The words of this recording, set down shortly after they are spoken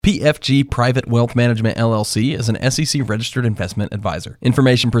PFG Private Wealth Management LLC is an SEC registered investment advisor.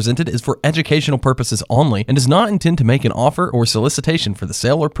 Information presented is for educational purposes only and does not intend to make an offer or solicitation for the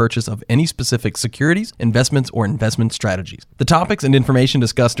sale or purchase of any specific securities, investments, or investment strategies. The topics and information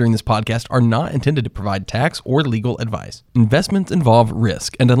discussed during this podcast are not intended to provide tax or legal advice. Investments involve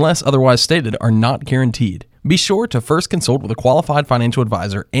risk and, unless otherwise stated, are not guaranteed. Be sure to first consult with a qualified financial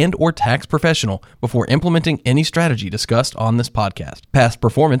advisor and or tax professional before implementing any strategy discussed on this podcast. Past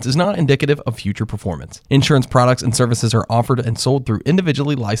performance is not indicative of future performance. Insurance products and services are offered and sold through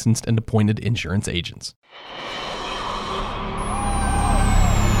individually licensed and appointed insurance agents.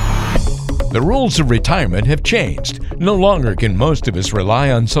 The rules of retirement have changed. No longer can most of us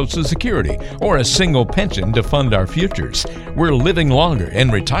rely on Social Security or a single pension to fund our futures. We're living longer,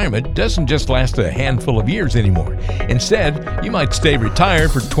 and retirement doesn't just last a handful of years anymore. Instead, you might stay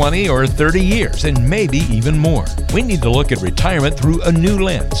retired for 20 or 30 years, and maybe even more. We need to look at retirement through a new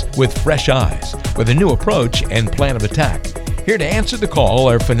lens, with fresh eyes, with a new approach and plan of attack. Here to answer the call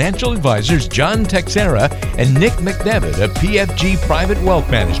are financial advisors John Texera and Nick McDevitt of PFG Private Wealth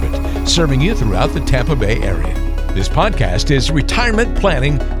Management, serving you throughout the Tampa Bay area. This podcast is Retirement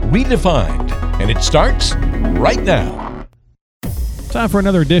Planning Redefined, and it starts right now. Time for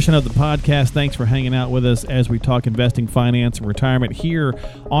another edition of the podcast. Thanks for hanging out with us as we talk investing, finance, and retirement here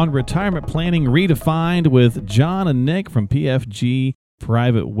on Retirement Planning Redefined with John and Nick from PFG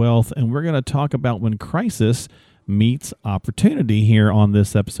Private Wealth. And we're going to talk about when crisis meets opportunity here on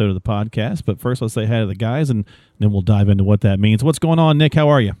this episode of the podcast. But first, let's say hi to the guys, and then we'll dive into what that means. What's going on, Nick? How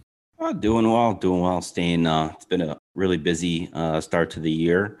are you? Doing well. Staying. It's been a really busy start to the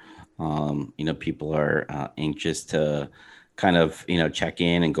year. People are anxious to kind of check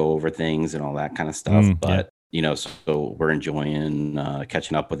in and go over things and all that kind of stuff. So we're enjoying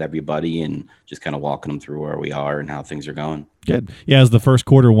catching up with everybody and just kind of walking them through where we are and how things are going. Good. Yeah, as the first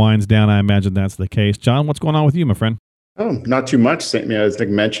quarter winds down, I imagine that's the case. John, what's going on with you, my friend? Oh, not too much. As Nick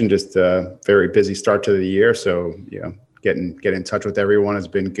mentioned, just a very busy start to the year. So, getting in touch with everyone has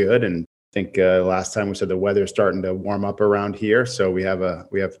been good. And I think last time we said the weather's starting to warm up around here. So we have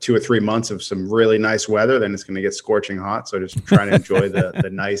 2 or 3 months of some really nice weather. Then it's going to get scorching hot. So just trying to enjoy the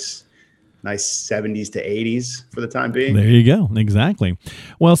nice 70s to 80s for the time being. There you go. Exactly.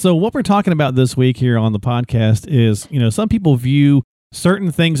 Well, so what we're talking about this week here on the podcast is, some people view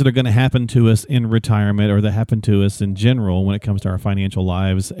certain things that are going to happen to us in retirement or that happen to us in general when it comes to our financial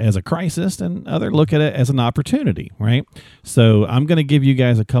lives as a crisis, and others look at it as an opportunity, right? So I'm going to give you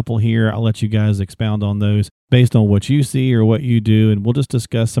guys a couple here. I'll let you guys expound on those based on what you see or what you do, and we'll just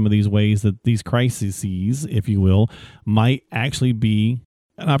discuss some of these ways that these crises, if you will, might actually be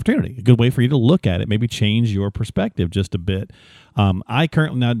an opportunity, a good way for you to look at it, maybe change your perspective just a bit. Now,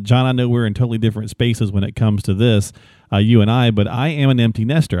 John, I know we're in totally different spaces when it comes to this, you and I, but I am an empty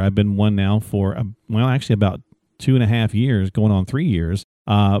nester. I've been one now for, actually about 2.5 years, going on 3 years.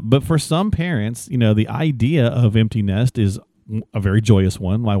 But for some parents, the idea of empty nest is a very joyous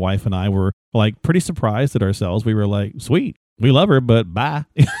one. My wife and I were pretty surprised at ourselves. We were like, sweet, we love her, but bye.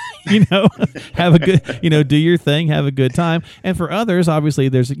 Have a good, do your thing, have a good time. And for others, obviously,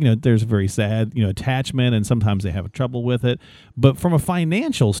 there's a very sad, attachment, and sometimes they have trouble with it. But from a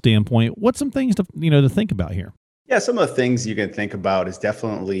financial standpoint, what's some things to think about here? Yeah, some of the things you can think about is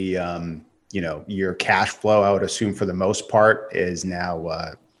definitely, your cash flow. I would assume for the most part is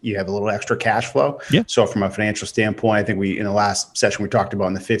now you have a little extra cash flow. Yeah. So from a financial standpoint, I think in the last session we talked about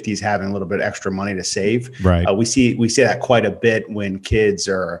in the 50s having a little bit extra money to save. Right. We see that quite a bit when kids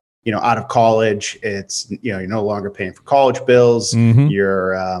are out of college. It's you're no longer paying for college bills. Mm-hmm.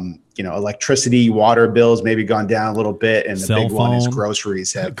 Your electricity, water bills maybe gone down a little bit, and the Cell big one is phone.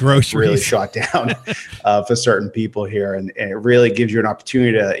 groceries have really shot down for certain people here, and it really gives you an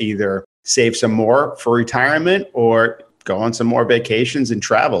opportunity to either save some more for retirement or go on some more vacations and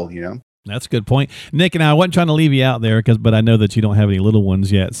travel, That's a good point. Nick and I wasn't trying to leave you out there but I know that you don't have any little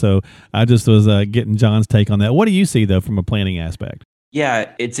ones yet. So I just was getting John's take on that. What do you see though, from a planning aspect?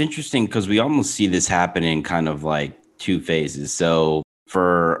 Yeah, it's interesting because we almost see this happen in kind of like 2 phases. So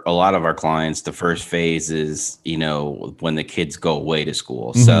for a lot of our clients, the first phase is, when the kids go away to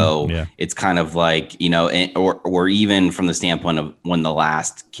school. Mm-hmm. So It's kind of like, or even from the standpoint of when the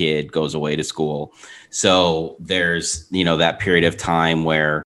last kid goes away to school. So there's, that period of time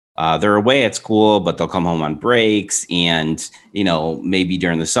where they're away at school, but they'll come home on breaks, and, maybe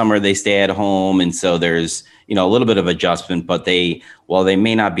during the summer they stay at home. And so there's, a little bit of adjustment, but while they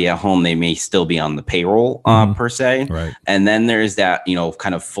may not be at home, they may still be on the payroll per se. Right. And then there's that,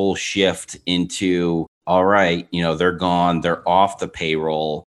 kind of full shift into, all right, they're gone, they're off the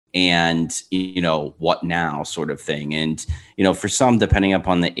payroll. and, what now sort of thing. And, for some, depending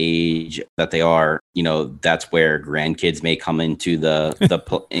upon the age that they are, that's where grandkids may come into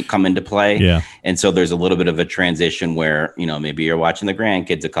come into play. Yeah. And so there's a little bit of a transition where, maybe you're watching the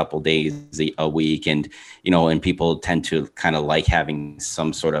grandkids a couple days a week, and, and people tend to kind of like having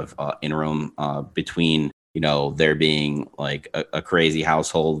some sort of interim between, there being like a crazy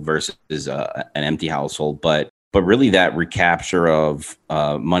household versus an empty household. But really that recapture of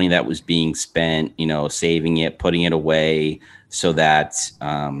money that was being spent, saving it, putting it away, so that,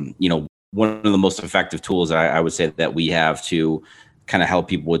 one of the most effective tools I would say that we have to kind of help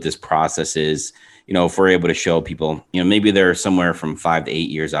people with this process is, if we're able to show people, maybe they're somewhere from 5 to 8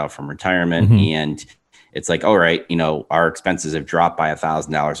 years out from retirement, and it's like, all right, our expenses have dropped by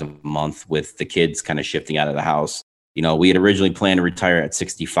 $1,000 a month with the kids kind of shifting out of the house. We had originally planned to retire at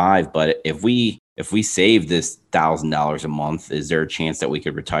 65, but if we save this $1,000 a month, is there a chance that we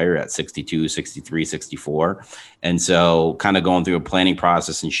could retire at 62, 63, 64? And so kind of going through a planning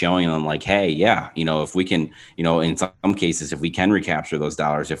process and showing them like, hey, yeah, if we can, in some cases, if we can recapture those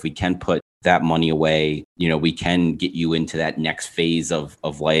dollars, if we can put that money away, we can get you into that next phase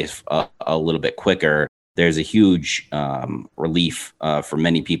of life a little bit quicker. There's a huge relief for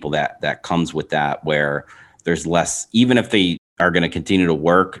many people that comes with that, where there's less, even if they are going to continue to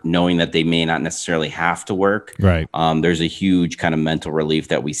work, knowing that they may not necessarily have to work. Right. There's a huge kind of mental relief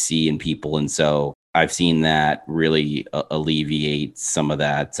that we see in people. And so I've seen that really alleviate some of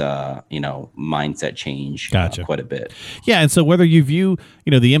that, mindset change quite a bit. Yeah. And so whether you view,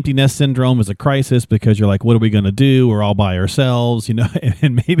 the empty nest syndrome as a crisis because you're like, what are we going to do? We're all by ourselves,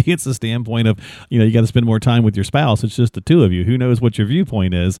 and maybe it's the standpoint of, you got to spend more time with your spouse. It's just the two of you. Who knows what your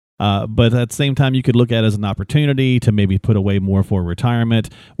viewpoint is? But at the same time, you could look at it as an opportunity to maybe put away more for retirement,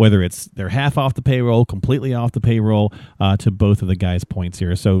 whether it's they're half off the payroll, completely off the payroll, to both of the guys' points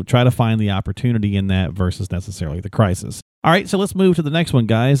here. So try to find the opportunity in that versus necessarily the crisis. All right, so let's move to the next one,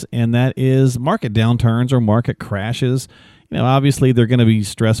 guys, and that is market downturns or market crashes. Obviously they're going to be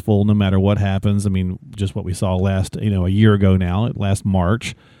stressful no matter what happens. I mean, just what we saw last, a year ago now, last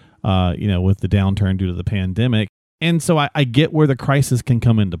March, with the downturn due to the pandemic. And so I get where the crisis can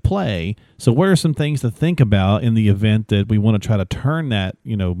come into play. So what are some things to think about in the event that we want to try to turn that,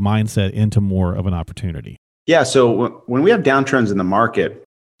 mindset into more of an opportunity? Yeah. So when we have downturns in the market,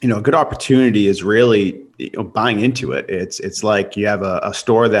 a good opportunity is really buying into it. It's like you have a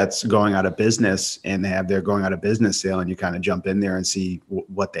store that's going out of business and they have their going out of business sale, and you kind of jump in there and see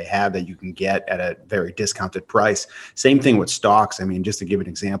what they have that you can get at a very discounted price. Same thing with stocks. I mean, just to give an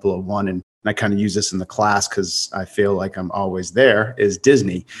example of one, and I kind of use this in the class because I feel like I'm always there, is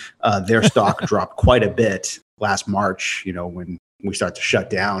Disney. Their stock dropped quite a bit last March, when we start to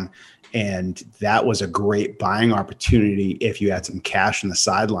shut down. And that was a great buying opportunity if you had some cash on the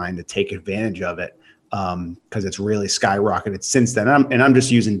sideline to take advantage of it, because it's really skyrocketed since then. And I'm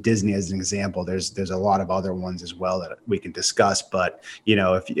just using Disney as an example. There's a lot of other ones as well that we can discuss. But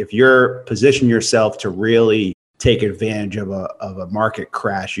if you're position yourself to really take advantage of a market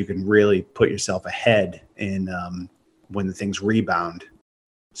crash, you can really put yourself ahead in when the things rebound.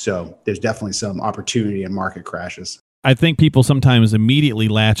 So there's definitely some opportunity in market crashes. I think people sometimes immediately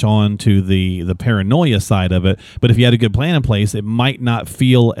latch on to the paranoia side of it, but if you had a good plan in place, it might not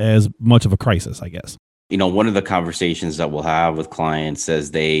feel as much of a crisis, I guess. One of the conversations that we'll have with clients as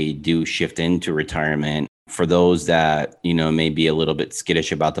they do shift into retirement, for those that, may be a little bit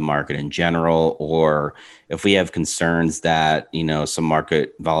skittish about the market in general, or if we have concerns that, some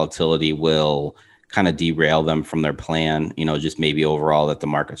market volatility will kind of derail them from their plan, just maybe overall that the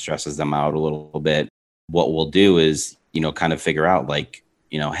market stresses them out a little bit. What we'll do is, kind of figure out like,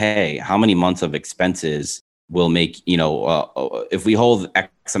 hey, how many months of expenses will make, if we hold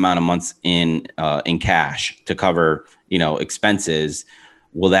X amount of months in cash to cover, expenses,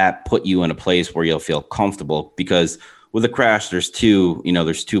 will that put you in a place where you'll feel comfortable? Because with a crash, there's two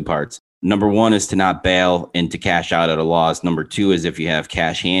parts. Number one is to not bail and to cash out at a loss. Number two is if you have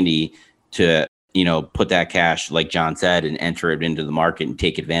cash handy to, put that cash, like John said, and enter it into the market and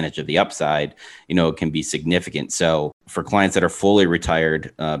take advantage of the upside, it can be significant. So for clients that are fully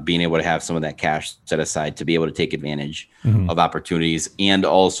retired, being able to have some of that cash set aside to be able to take advantage of opportunities and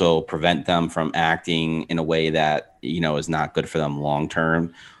also prevent them from acting in a way that, is not good for them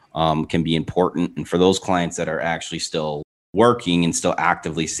long-term, can be important. And for those clients that are actually still working and still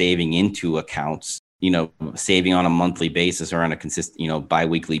actively saving into accounts, saving on a monthly basis or on a consistent,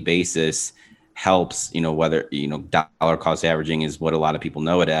 bi-weekly basis helps, whether, dollar cost averaging is what a lot of people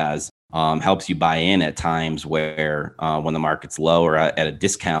know it as, helps you buy in at times where when the market's low or at a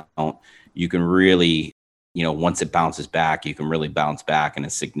discount, you can really once it bounces back, you can really bounce back in a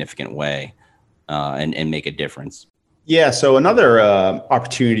significant way and make a difference. Yeah. So another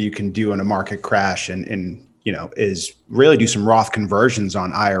opportunity you can do in a market crash and is really do some Roth conversions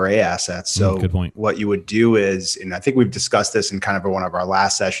on IRA assets. So good point. What you would do is, and I think we've discussed this in kind of one of our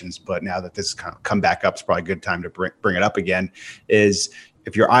last sessions, but now that this has kind of come back up, it's probably a good time to bring it up again, is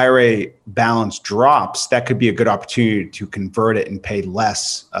if your IRA balance drops, that could be a good opportunity to convert it and pay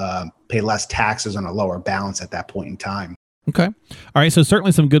less taxes on a lower balance at that point in time. Okay. All right. So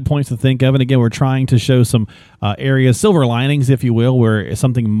certainly some good points to think of. And again, we're trying to show some areas, silver linings, if you will, where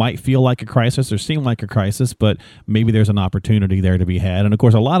something might feel like a crisis or seem like a crisis, but maybe there's an opportunity there to be had. And of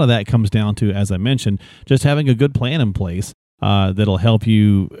course, a lot of that comes down to, as I mentioned, just having a good plan in place that'll help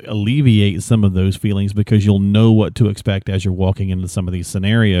you alleviate some of those feelings because you'll know what to expect as you're walking into some of these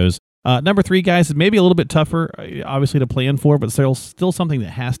scenarios. Number 3, guys, is maybe a little bit tougher, obviously, to plan for, but still something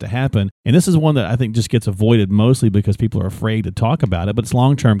that has to happen. And this is one that I think just gets avoided mostly because people are afraid to talk about it, but it's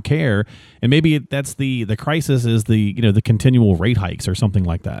long-term care. And maybe that's the crisis is the continual rate hikes or something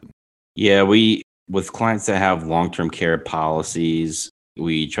like that. Yeah, with clients that have long-term care policies,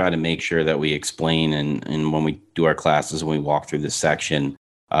 we try to make sure that we explain, and when we do our classes, when we walk through this section,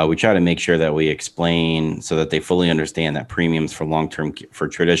 we try to make sure that we explain so that they fully understand that premiums for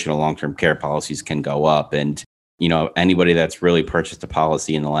traditional long-term care policies can go up. And, anybody that's really purchased a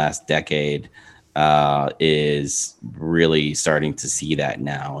policy in the last decade is really starting to see that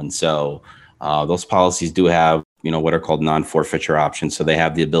now. And so those policies do have, what are called non-forfeiture options. So they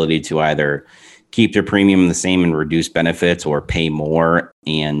have the ability to either keep their premium the same and reduce benefits, or pay more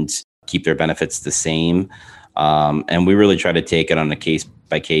and keep their benefits the same. And we really try to take it on a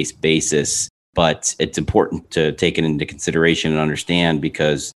case-by-case basis, but it's important to take it into consideration and understand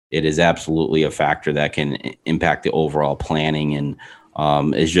because it is absolutely a factor that can impact the overall planning,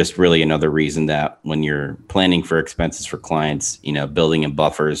 and is just really another reason that when you're planning for expenses for clients, building in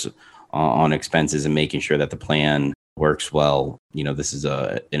buffers on expenses and making sure that the plan works well, this is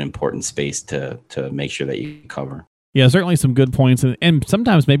an important space to make sure that you cover. Yeah, certainly some good points. And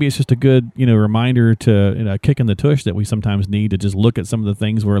sometimes maybe it's just a good, reminder to kick in the tush that we sometimes need to just look at some of the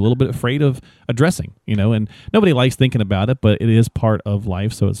things we're a little bit afraid of addressing, and nobody likes thinking about it, but it is part of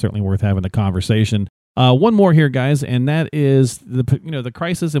life. So it's certainly worth having a conversation. One more here, guys, and that is the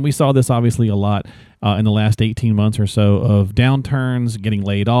crisis. And we saw this obviously a lot in the last 18 months or so of downturns, getting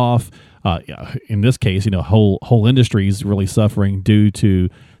laid off. In this case, whole industries really suffering due to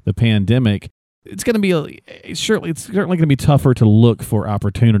the pandemic. It's going to be certainly going to be tougher to look for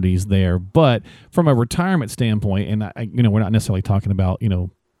opportunities there. But from a retirement standpoint, and we're not necessarily talking about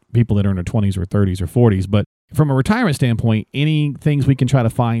people that are in their 20s or 30s or 40s, but from a retirement standpoint, any things we can try to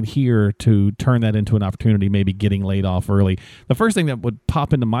find here to turn that into an opportunity, maybe getting laid off early. The first thing that would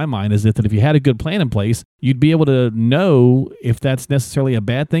pop into my mind is that if you had a good plan in place, you'd be able to know if that's necessarily a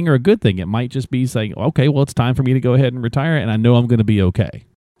bad thing or a good thing. It might just be saying, okay, well, it's time for me to go ahead and retire, and I know I'm going to be okay.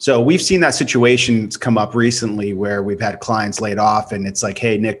 So we've seen that situation come up recently where we've had clients laid off and it's like,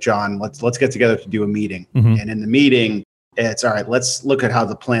 hey, Nick, John, let's get together to do a meeting. Mm-hmm. And in the meeting, it's all right, let's look at how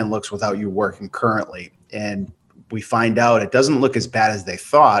the plan looks without you working currently. And we find out it doesn't look as bad as they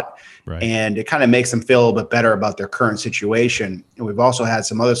thought. Right. And it kind of makes them feel a little bit better about their current situation. And we've also had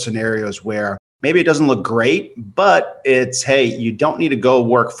some other scenarios where maybe it doesn't look great, but it's, hey, you don't need to go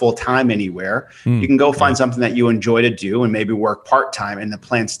work full time anywhere. You can go find something that you enjoy to do and maybe work part time, and the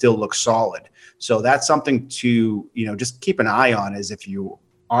plan still looks solid. So that's something to, just keep an eye on, is if you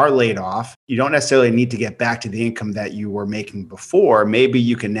are laid off, you don't necessarily need to get back to the income that you were making before. Maybe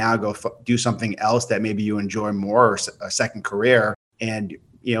you can now go do something else that maybe you enjoy more, or a second career. And,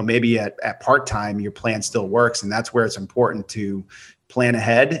 maybe at part time, your plan still works. And that's where it's important to plan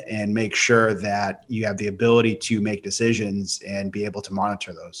ahead and make sure that you have the ability to make decisions and be able to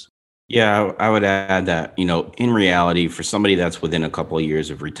monitor those. Yeah, I would add that, in reality, for somebody that's within a couple of years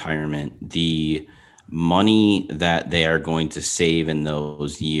of retirement, the money that they are going to save in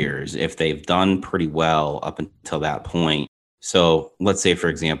those years, if they've done pretty well up until that point. So let's say, for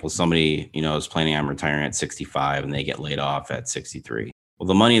example, somebody, is planning on retiring at 65 and they get laid off at 63. Well,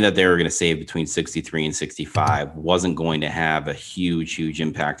 the money that they were going to save between 63 and 65 wasn't going to have a huge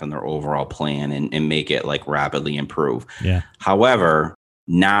impact on their overall plan and make it rapidly improve. Yeah. However,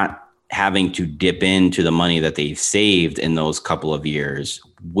 not having to dip into the money that they've saved in those couple of years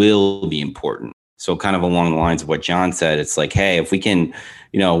will be important. So kind of along the lines of what John said, it's like, hey, if we can,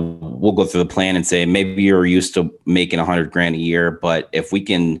 we'll go through the plan and say, maybe you're used to making $100,000 a year, but if we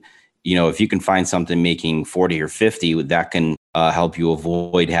can, if you can find something making 40 or 50, that can help you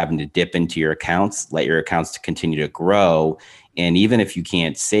avoid having to dip into your accounts, let your accounts to continue to grow. And even if you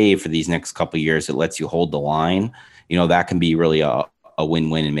can't save for these next couple of years, it lets you hold the line. That can be really a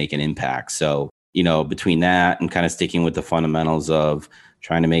win-win and make an impact. So, between that and kind of sticking with the fundamentals of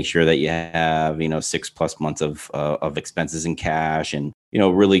trying to make sure that you have, 6+ months of expenses in cash, and,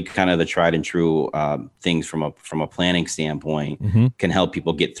 really kind of the tried and true things from a planning standpoint can help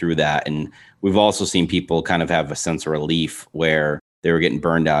people get through that. And we've also seen people kind of have a sense of relief where they were getting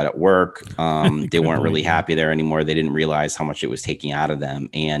burned out at work. They weren't really happy there anymore. They didn't realize how much it was taking out of them.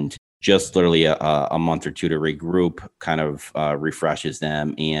 And just literally a month or two to regroup kind of refreshes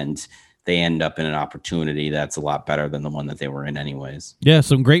them, and they end up in an opportunity that's a lot better than the one that they were in anyways. Yeah,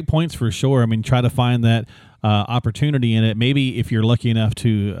 some great points for sure. I mean, try to find that opportunity in it. Maybe if you're lucky enough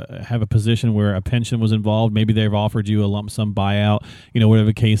to have a position where a pension was involved, maybe they've offered you a lump sum buyout, whatever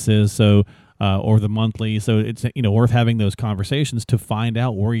the case is. So, or the monthly. So it's, worth having those conversations to find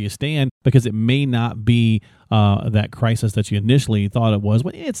out where you stand, because it may not be that crisis that you initially thought it was.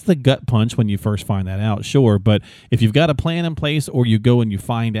 It's the gut punch when you first find that out, sure. But if you've got a plan in place, or you go and you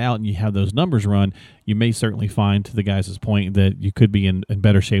find out and you have those numbers run, you may certainly find, to the guys' point, that you could be in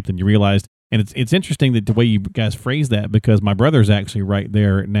better shape than you realized. And it's interesting that the way you guys phrase that, because my brother's actually right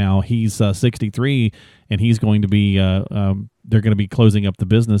there now. He's 63, and he's going to be they're going to be closing up the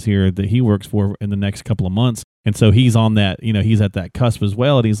business here that he works for in the next couple of months. And so he's on that, he's at that cusp as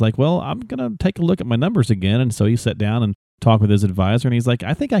well. And he's like, well, I'm going to take a look at my numbers again. And so he sat down and talked with his advisor, and he's like,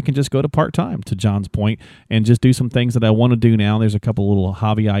 I think I can just go to part-time, to John's point, and just do some things that I want to do now. There's a couple little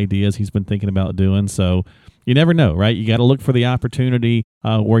hobby ideas he's been thinking about doing. So you never know, right? You got to look for the opportunity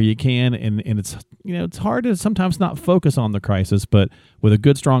where you can, and it's it's hard to sometimes not focus on the crisis, but with a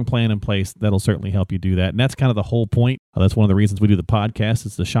good, strong plan in place, that'll certainly help you do that. And that's kind of the whole point. That's one of the reasons we do the podcast,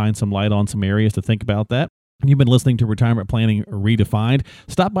 is to shine some light on some areas to think about that. You've been listening to Retirement Planning Redefined.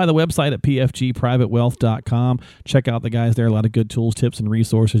 Stop by the website at pfgprivatewealth.com. Check out the guys there. A lot of good tools, tips, and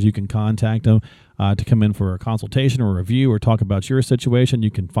resources. You can contact them to come in for a consultation or a review or talk about your situation. You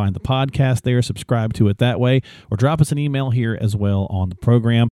can find the podcast there, subscribe to it that way, or drop us an email here as well on the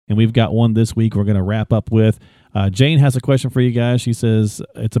program. And we've got one this week we're going to wrap up with. Jane has a question for you guys. She says,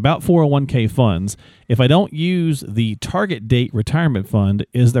 it's about 401k funds. If I don't use the target date retirement fund,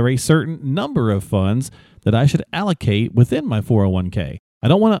 is there a certain number of funds that I should allocate within my 401k? I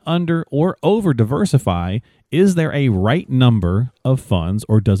don't want to under or over diversify. Is there a right number of funds,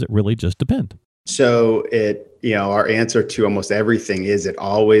 or does it really just depend? So our answer to almost everything is it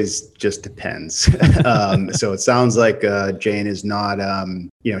always just depends. So it sounds like Jane is not,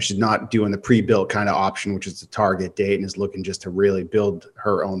 she's not doing the pre-built kind of option, which is the target date, and is looking just to really build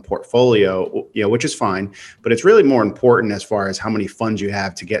her own portfolio, which is fine. But it's really more important as far as how many funds you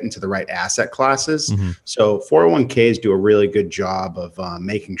have to get into the right asset classes. Mm-hmm. So 401ks do a really good job of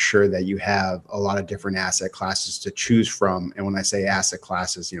making sure that you have a lot of different asset classes to choose from. And when I say asset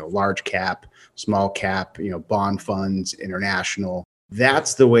classes, large cap, small cap, bond funds, international.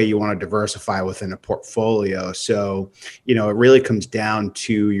 That's the way you want to diversify within a portfolio. So, it really comes down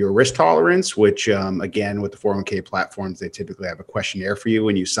to your risk tolerance, which, again, with the 401k platforms, they typically have a questionnaire for you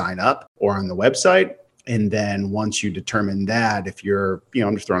when you sign up or on the website. And then once you determine that, if you're,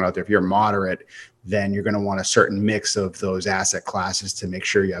 I'm just throwing out there, if you're moderate, then you're going to want a certain mix of those asset classes to make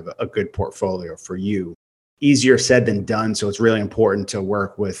sure you have a good portfolio for you. Easier said than done. So it's really important to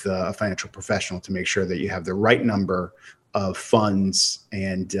work with a financial professional to make sure that you have the right number of funds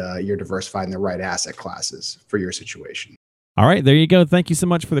and you're diversified in the right asset classes for your situation. All right, there you go. Thank you so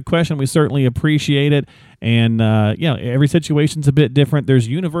much for the question. We certainly appreciate it. And, every situation's a bit different. There's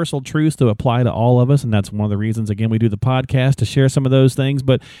universal truths to apply to all of us, and that's one of the reasons, again, we do the podcast, to share some of those things.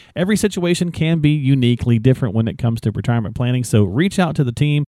 But every situation can be uniquely different when it comes to retirement planning. So reach out to the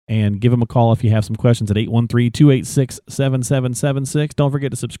team and give them a call if you have some questions at 813-286-7776. Don't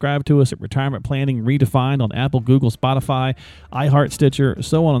forget to subscribe to us at Retirement Planning Redefined on Apple, Google, Spotify, iHeart, Stitcher,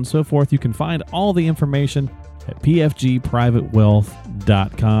 so on and so forth. You can find all the information at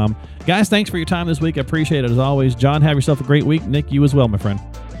pfgprivatewealth.com. Guys, thanks for your time this week. I appreciate it as always. John, have yourself a great week. Nick, you as well, my friend.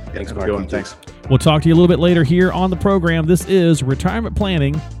 Thanks for going. Thanks. We'll talk to you a little bit later here on the program. This is Retirement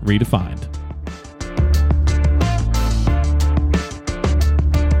Planning Redefined.